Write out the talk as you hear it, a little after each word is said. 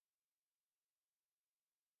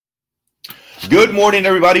Good morning,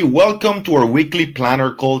 everybody. Welcome to our weekly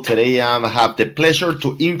planner call. Today, I have the pleasure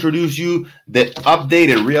to introduce you the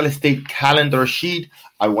updated real estate calendar sheet.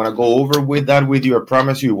 I want to go over with that with you. I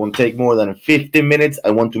promise you it won't take more than 15 minutes.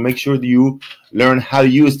 I want to make sure that you learn how to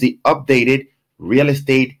use the updated real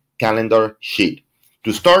estate calendar sheet.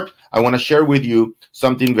 To start, I want to share with you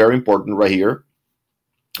something very important right here.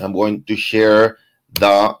 I'm going to share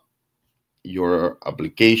your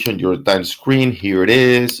application, your time screen. Here it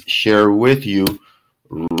is. Share with you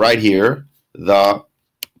right here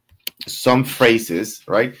some phrases,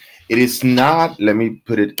 right? It is not, let me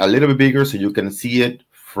put it a little bit bigger so you can see it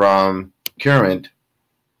from current.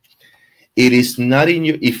 It is not in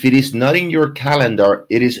your, if it is not in your calendar,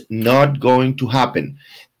 it is not going to happen.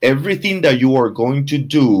 Everything that you are going to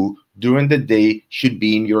do during the day should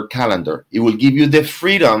be in your calendar. It will give you the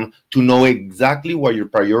freedom to know exactly what your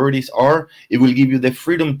priorities are. It will give you the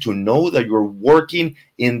freedom to know that you're working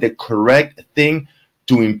in the correct thing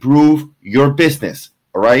to improve your business.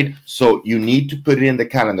 All right. So you need to put it in the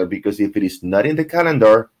calendar, because if it is not in the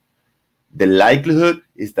calendar, the likelihood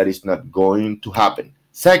is that it's not going to happen.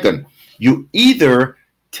 Second, you either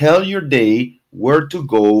tell your day where to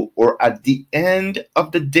go, or at the end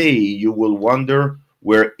of the day, you will wonder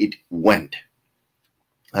where it went.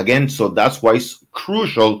 Again, so that's why it's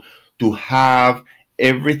crucial to have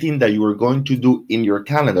everything that you are going to do in your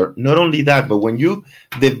calendar. Not only that, but when you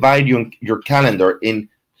divide your calendar in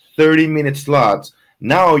 30-minute slots,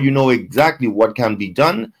 now you know exactly what can be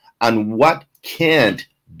done and what can't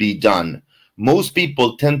be done. Most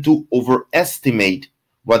people tend to overestimate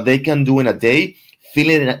what they can do in a day,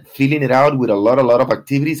 filling it out with a lot of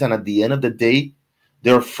activities, and at the end of the day,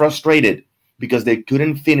 they're frustrated because they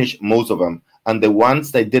couldn't finish most of them. And the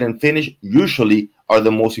ones that didn't finish usually are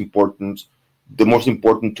the most important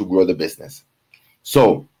to grow the business.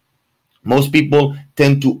 So most people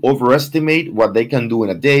tend to overestimate what they can do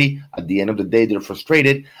in a day. At the end of the day, they're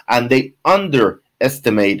frustrated, and they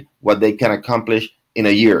underestimate what they can accomplish in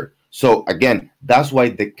a year. So again, that's why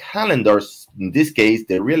the calendars, in this case,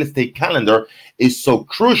 the real estate calendar, is so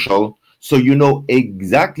crucial. So you know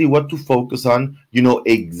exactly what to focus on, you know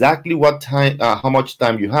exactly what time, how much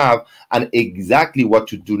time you have, and exactly what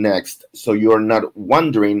to do next. So you're not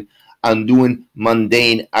wondering and doing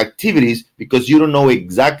mundane activities because you don't know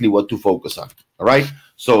exactly what to focus on. All right.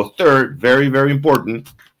 So third, very, very important.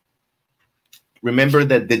 Remember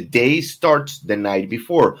that the day starts the night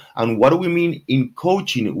before. And what do we mean in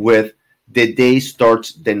coaching with the day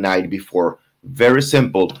starts the night before? Very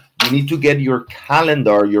simple. You need to get your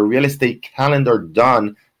calendar, your real estate calendar,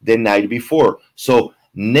 done the night before. So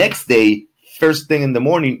next day, first thing in the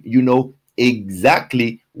morning, you know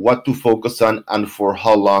exactly what to focus on and for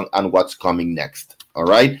how long and what's coming next. All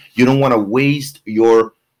right. You don't want to waste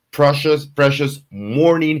your precious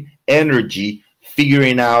morning energy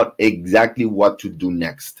figuring out exactly what to do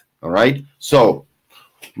next. All right. So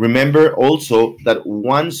remember also that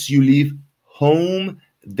once you leave home,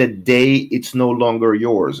 the day it's no longer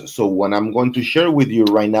yours. So what I'm going to share with you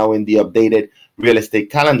right now in the updated real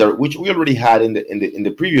estate calendar, which we already had in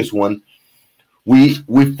the previous one, we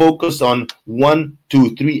focus on 1,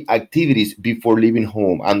 2, 3 activities before leaving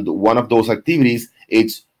home. And one of those activities,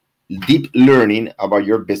 it's deep learning about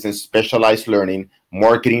your business, specialized learning,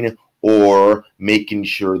 marketing, or making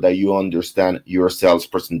sure that you understand your sales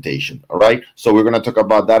presentation. All right. So we're going to talk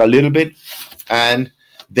about that a little bit. And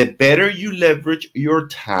the better you leverage your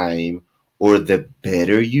time, or the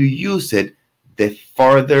better you use it, the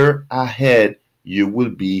farther ahead you will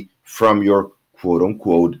be from your quote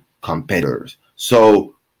unquote competitors.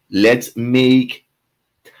 So let's make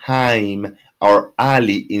time our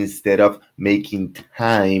ally instead of making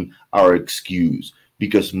time our excuse,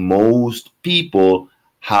 because most people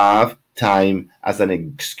have time as an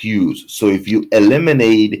excuse. So if you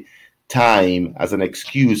eliminate time as an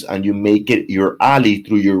excuse and you make it your ally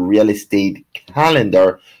through your real estate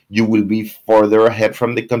calendar, you will be further ahead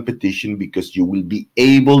from the competition, because you will be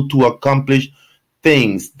able to accomplish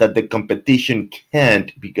things that the competition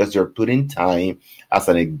can't, because they're putting time as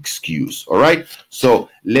an excuse. All right. So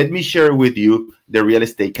let me share with you the real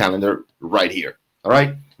estate calendar right here. All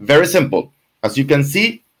right. Very simple. As you can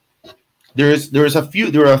see, there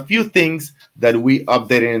are a few things that we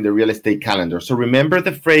updated in the real estate calendar. So remember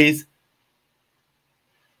the phrase,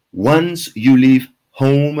 once you leave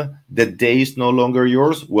home, the day is no longer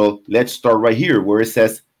yours. Well, let's start right here where it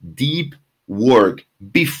says deep work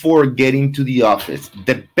before getting to the office.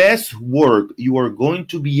 The best work you are going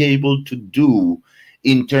to be able to do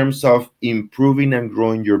in terms of improving and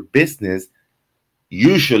growing your business,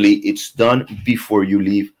 usually it's done before you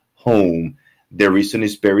leave home. The reason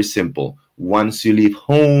is very simple. Once you leave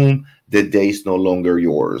home, the day is no longer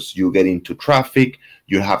yours. You get into traffic,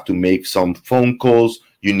 you have to make some phone calls,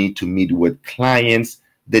 you need to meet with clients.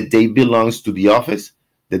 The day belongs to the office,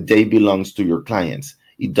 the day belongs to your clients.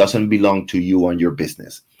 It doesn't belong to you and your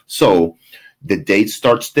business. So the day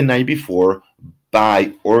starts the night before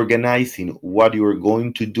by organizing what you're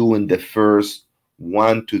going to do in the first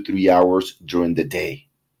 1 to 3 hours during the day.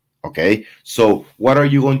 Okay, so what are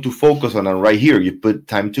you going to focus on? And right here, you put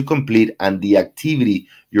time to complete and the activity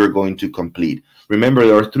you're going to complete. Remember,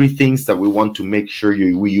 there are 3 things that we want to make sure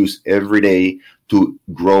we use every day to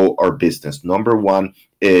grow our business. Number 1,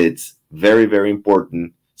 it's very, very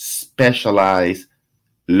important. Specialize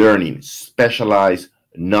learning, specialize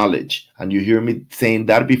knowledge. And you hear me saying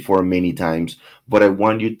that before many times, but I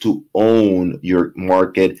want you to own your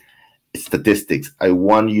market statistics. I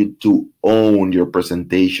want you to own your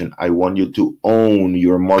presentation. I want you to own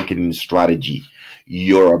your marketing strategy,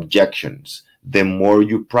 your objections. The more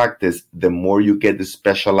you practice, the more you get the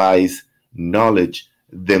specialized knowledge,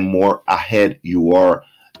 the more ahead you are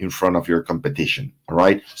in front of your competition. All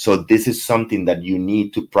right. So this is something that you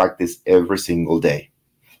need to practice every single day.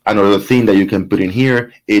 Another thing that you can put in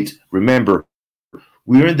here is, remember,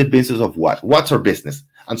 we're in the business of what? What's our business?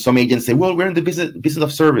 And some agents say, well, we're in the business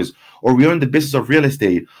of service, or we're in the business of real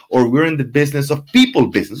estate, or we're in the business of people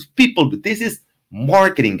business. This is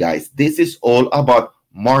marketing, guys. This is all about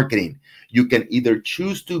marketing. You can either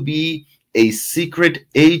choose to be a secret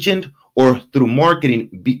agent or through marketing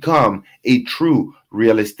become a true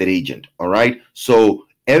real estate agent. All right. So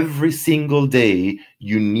every single day,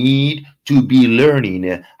 you need to be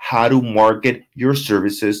learning how to market your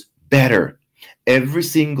services better. Every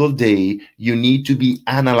single day, you need to be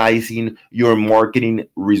analyzing your marketing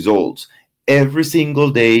results. Every single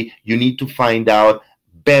day, you need to find out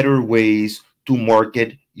better ways to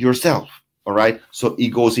market yourself. All right. So it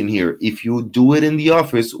goes in here. If you do it in the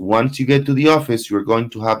office, once you get to the office, you're going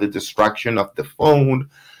to have the distraction of the phone,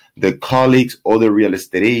 the colleagues, other real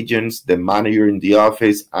estate agents, the manager in the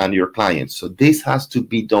office, and your clients. So this has to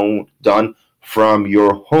be done from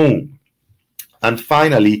your home. And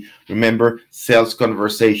finally, remember, sales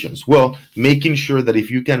conversations. Well, making sure that if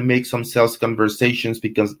you can make some sales conversations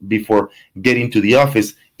because before getting to the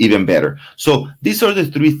office, even better. So these are the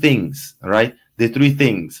 3 things, all right? The 3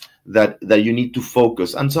 things that you need to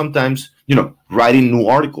focus. And sometimes, writing new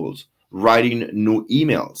articles, writing new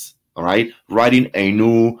emails, all right? Writing a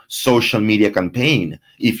new social media campaign.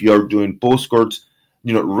 If you're doing postcards,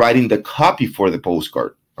 writing the copy for the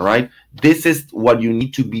postcard. All right. This is what you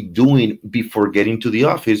need to be doing before getting to the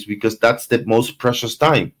office, because that's the most precious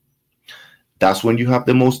time. That's when you have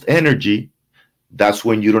the most energy. That's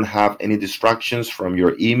when you don't have any distractions from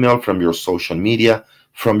your email, from your social media,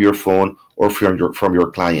 from your phone, or from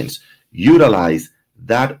your clients. Utilize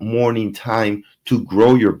that morning time to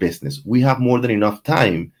grow your business. We have more than enough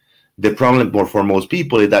time. The problem for most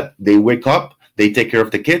people is that they wake up, they take care of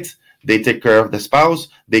the kids, they take care of the spouse,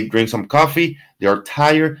 they drink some coffee, they are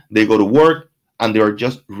tired, they go to work, and they are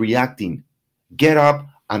just reacting. Get up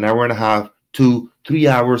an hour and a half, 2, 3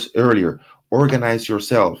 hours earlier. Organize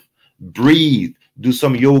yourself. Breathe. Do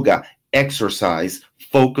some yoga. Exercise.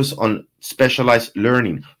 Focus on specialized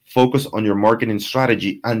learning. Focus on your marketing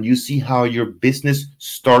strategy, and you see how your business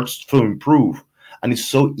starts to improve. And it's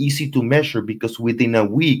so easy to measure because within a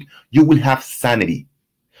week, you will have sanity.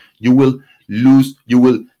 You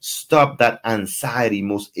will stop that anxiety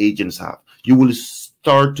most agents have. You will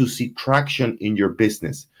start to see traction in your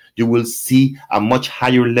business. You will see a much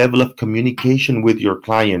higher level of communication with your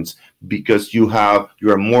clients because you are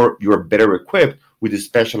better equipped with the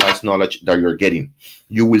specialized knowledge that you're getting.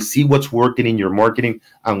 You will see what's working in your marketing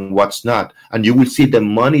and what's not. And you will see the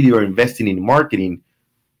money you're investing in marketing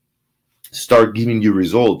start giving you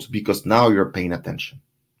results because now you're paying attention.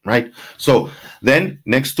 Right? So then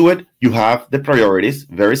next to it, you have the priorities.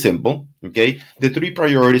 Very simple. Okay. The 3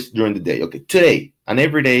 priorities during the day. Okay. Today and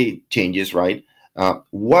every day changes, right?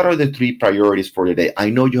 What are the 3 priorities for the day? I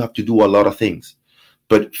know you have to do a lot of things,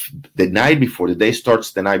 but the night before, the day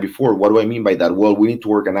starts the night before. What do I mean by that? Well, we need to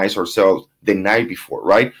organize ourselves the night before,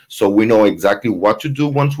 right? So we know exactly what to do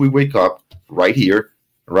once we wake up right here,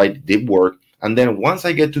 right? Deep work. And then once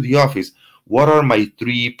I get to the office, what are my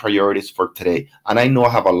 3 priorities for today? And I know I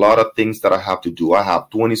have a lot of things that I have to do. I have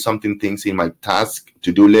 20-something things in my task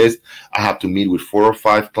to-do list. I have to meet with 4 or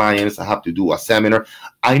 5 clients. I have to do a seminar.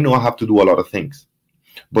 I know I have to do a lot of things.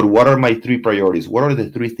 But what are my 3 priorities? What are the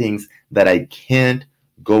 3 things that I can't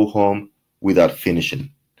go home without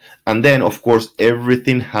finishing? And then, of course,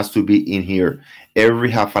 everything has to be in here.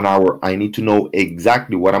 Every half an hour, I need to know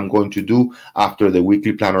exactly what I'm going to do after the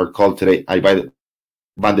weekly planner call today.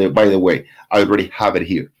 By the way, I already have it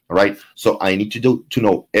here. All right. So I need to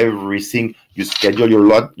know everything. You schedule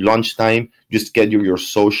your lunch time. You schedule your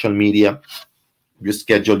social media. You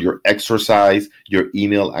schedule your exercise, your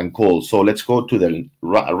email, and calls. So let's go to the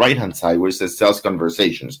right hand side where it says sales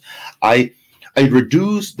conversations. I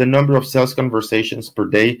reduced the number of sales conversations per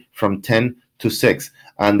day from 10 to 6.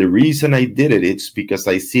 And the reason I did it, it's because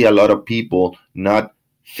I see a lot of people not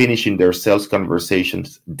finishing their sales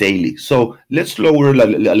conversations daily. So let's lower a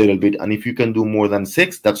little bit. And if you can do more than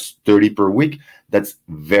 6, that's 30 per week. That's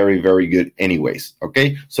very, very good anyways.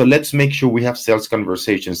 Okay. So let's make sure we have sales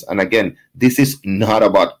conversations. And again, this is not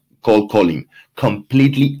about cold calling,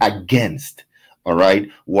 completely against. All right.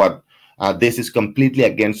 This is completely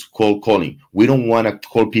against cold calling. We don't want to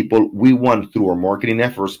call people. We want, through our marketing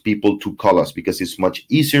efforts, people to call us because it's much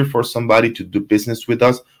easier for somebody to do business with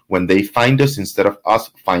us when they find us instead of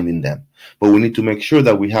us finding them. But we need to make sure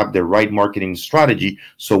that we have the right marketing strategy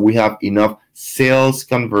so we have enough sales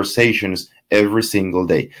conversations every single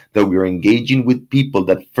day, that we're engaging with people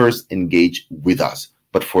that first engage with us.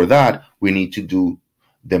 But for that, we need to do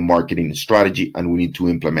the marketing strategy and we need to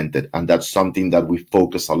implement it. And that's something that we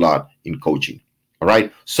focus a lot in coaching. All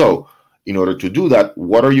right. So in order to do that,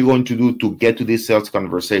 what are you going to do to get to these sales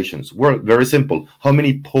conversations? Well, very simple. How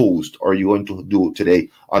many posts are you going to do today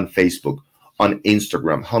on Facebook, on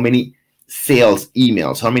Instagram? How many sales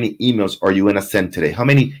emails? How many emails are you going to send today? How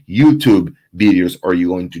many YouTube videos are you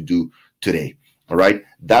going to do today? All right.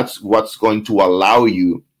 That's what's going to allow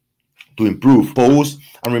you to improve posts.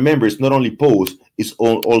 And remember, it's not only posts, it's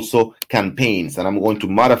also campaigns. And I'm going to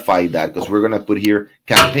modify that because we're going to put here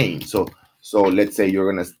campaigns. So let's say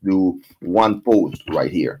you're going to do one post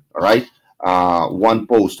right here. All right. One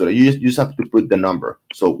post. You just have to put the number.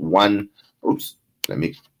 So one, oops, let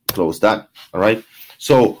me close that. All right.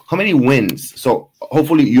 So how many wins? So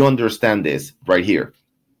hopefully you understand this right here.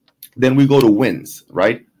 Then we go to wins,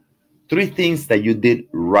 right? 3 things that you did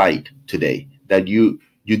right today that you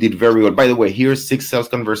did very well. By the way, here's 6 sales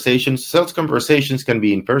conversations. Sales conversations can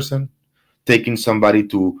be in person, taking somebody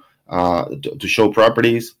to show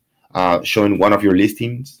properties, showing one of your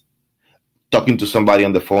listings, talking to somebody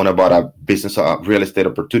on the phone about a business, real estate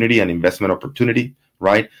opportunity, an investment opportunity,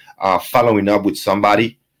 right? Following up with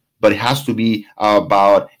somebody, but it has to be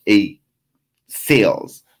about a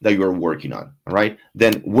sales that you're working on, all right?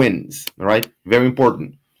 Then wins, all right? Very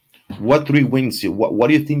important. What 3 wins you? What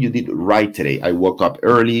do you think you did right today? I woke up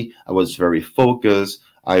early. I was very focused.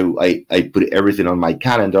 I put everything on my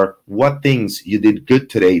calendar. What things you did good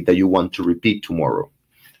today that you want to repeat tomorrow?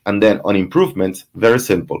 And then on improvements, very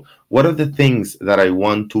simple. What are the things that I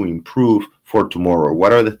want to improve for tomorrow?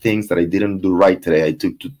 What are the things that I didn't do right today? I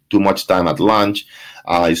took too much time at lunch.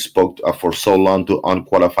 I spoke for so long to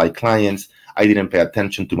unqualified clients. I didn't pay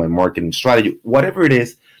attention to my marketing strategy. Whatever it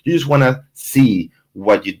is, you just want to see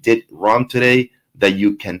what you did wrong today that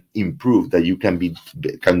you can improve, that you can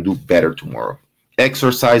do better tomorrow.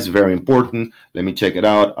 Exercise, very important. Let me check it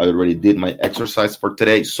out. I already did my exercise for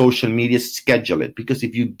today. Social media, schedule it. Because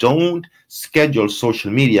if you don't schedule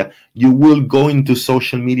social media, you will go into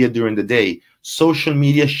social media during the day. Social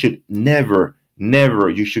media should never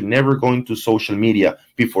go into social media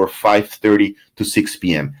before 5:30 to 6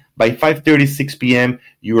 p.m. By 5:30, 6 p.m.,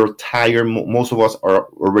 you're tired. Most of us are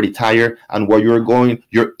already tired. And what your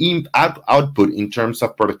output in terms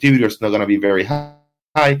of productivity is not going to be very high.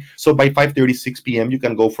 So by 5:30, 6 p.m., you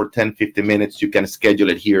can go for 10, 15 minutes. You can schedule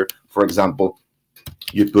it here. For example,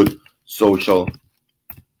 you put social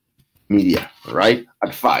media, right?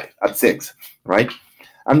 At 5, at 6, right?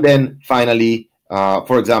 And then finally,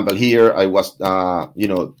 for example, here I was,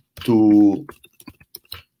 too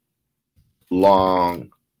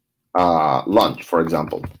long lunch, for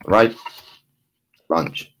example, right?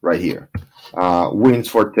 Lunch right here. Wins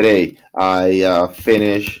for today. I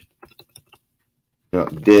finished,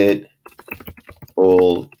 did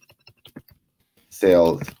all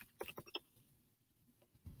sales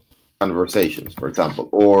conversations, for example,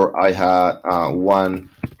 or I had one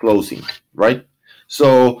closing, right?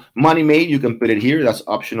 So money made, you can put it here. That's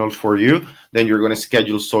optional for you. Then you're going to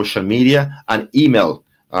schedule social media and email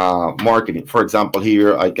marketing. For example,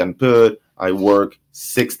 here I can put, I work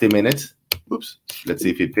 60 minutes. Oops, let's see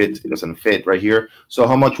if it fits. It doesn't fit right here. So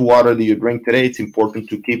how much water do you drink today? It's important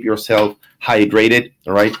to keep yourself hydrated,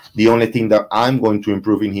 all right? The only thing that I'm going to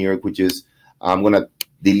improve in here, which is I'm going to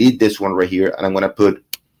delete this one right here, and I'm going to put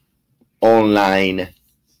online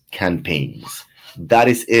campaigns. That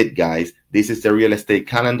is it, guys. This is the real estate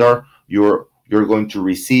calendar. Your you're going to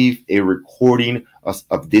receive a recording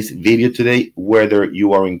of this video today. Whether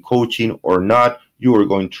you are in coaching or not, you are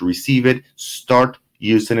going to receive it. Start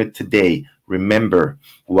using it today. Remember,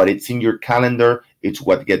 what it's in your calendar, it's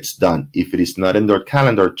what gets done. If it is not in their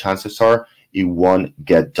calendar, chances are it won't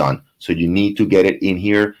get done. So you need to get it in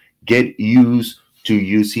here. Get used to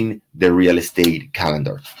using the real estate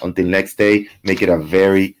calendar. Until next day, make it a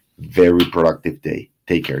very, very productive day.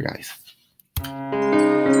 Take care, guys.